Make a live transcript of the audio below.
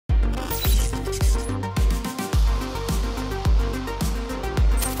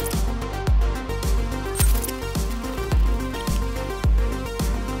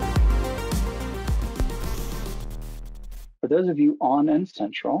those of you on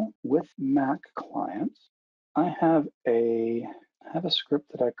N-central with Mac clients, I have a script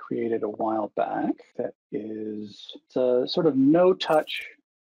that I created a while back that is a sort of no-touch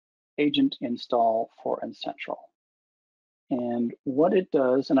agent install for N-central. And what it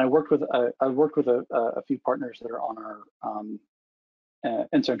does, and I worked with a few partners that are on our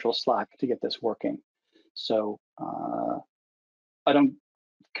N-central Slack to get this working. So I don't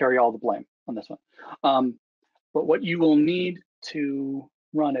carry all the blame on this one. But what you will need to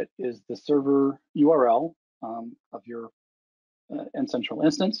run it is the server URL of your N-central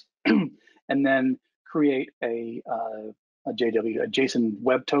instance, and then create a JSON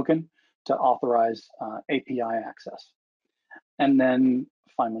web token to authorize API access. And then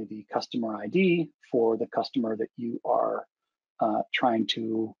finally, the customer ID for the customer that you are trying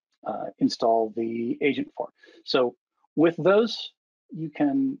to install the agent for. So with those, you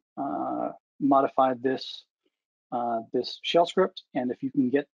can modify this shell script, and if you can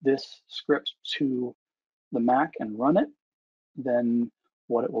get this script to the Mac and run it, then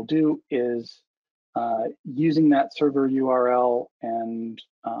what it will do is using that server URL and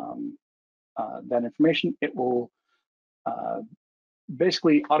that information, it will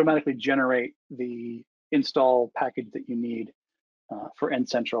basically automatically generate the install package that you need for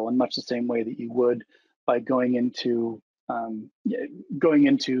N-central in much the same way that you would by going into the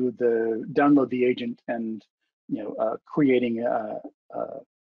download the agent and creating a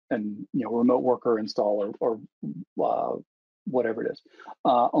remote worker install or whatever it is.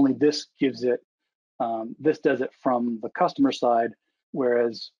 Only this gives it this does it from the customer side,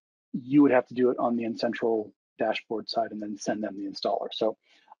 whereas you would have to do it on the N-central dashboard side and then send them the installer. So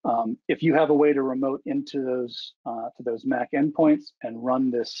if you have a way to remote into those Mac endpoints and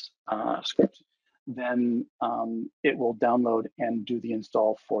run this script, then it will download and do the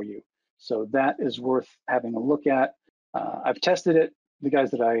install for you. So that is worth having a look at. I've tested it. The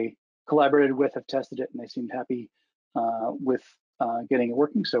guys that I collaborated with have tested it, and they seemed happy with getting it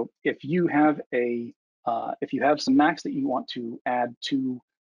working. So if you have some Macs that you want to add to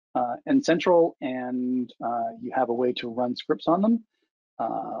N-central and you have a way to run scripts on them,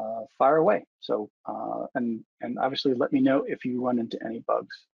 fire away. So and obviously let me know if you run into any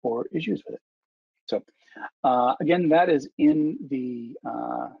bugs or issues with it. So again, that is in the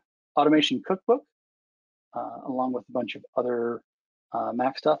automation cookbook, along with a bunch of other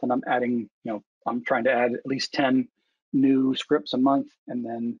Mac stuff. And I'm adding, I'm trying to add at least 10 new scripts a month. And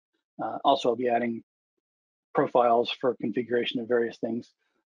then also I'll be adding profiles for configuration of various things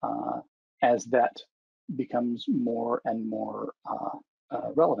as that becomes more and more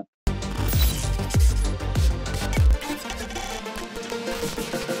relevant.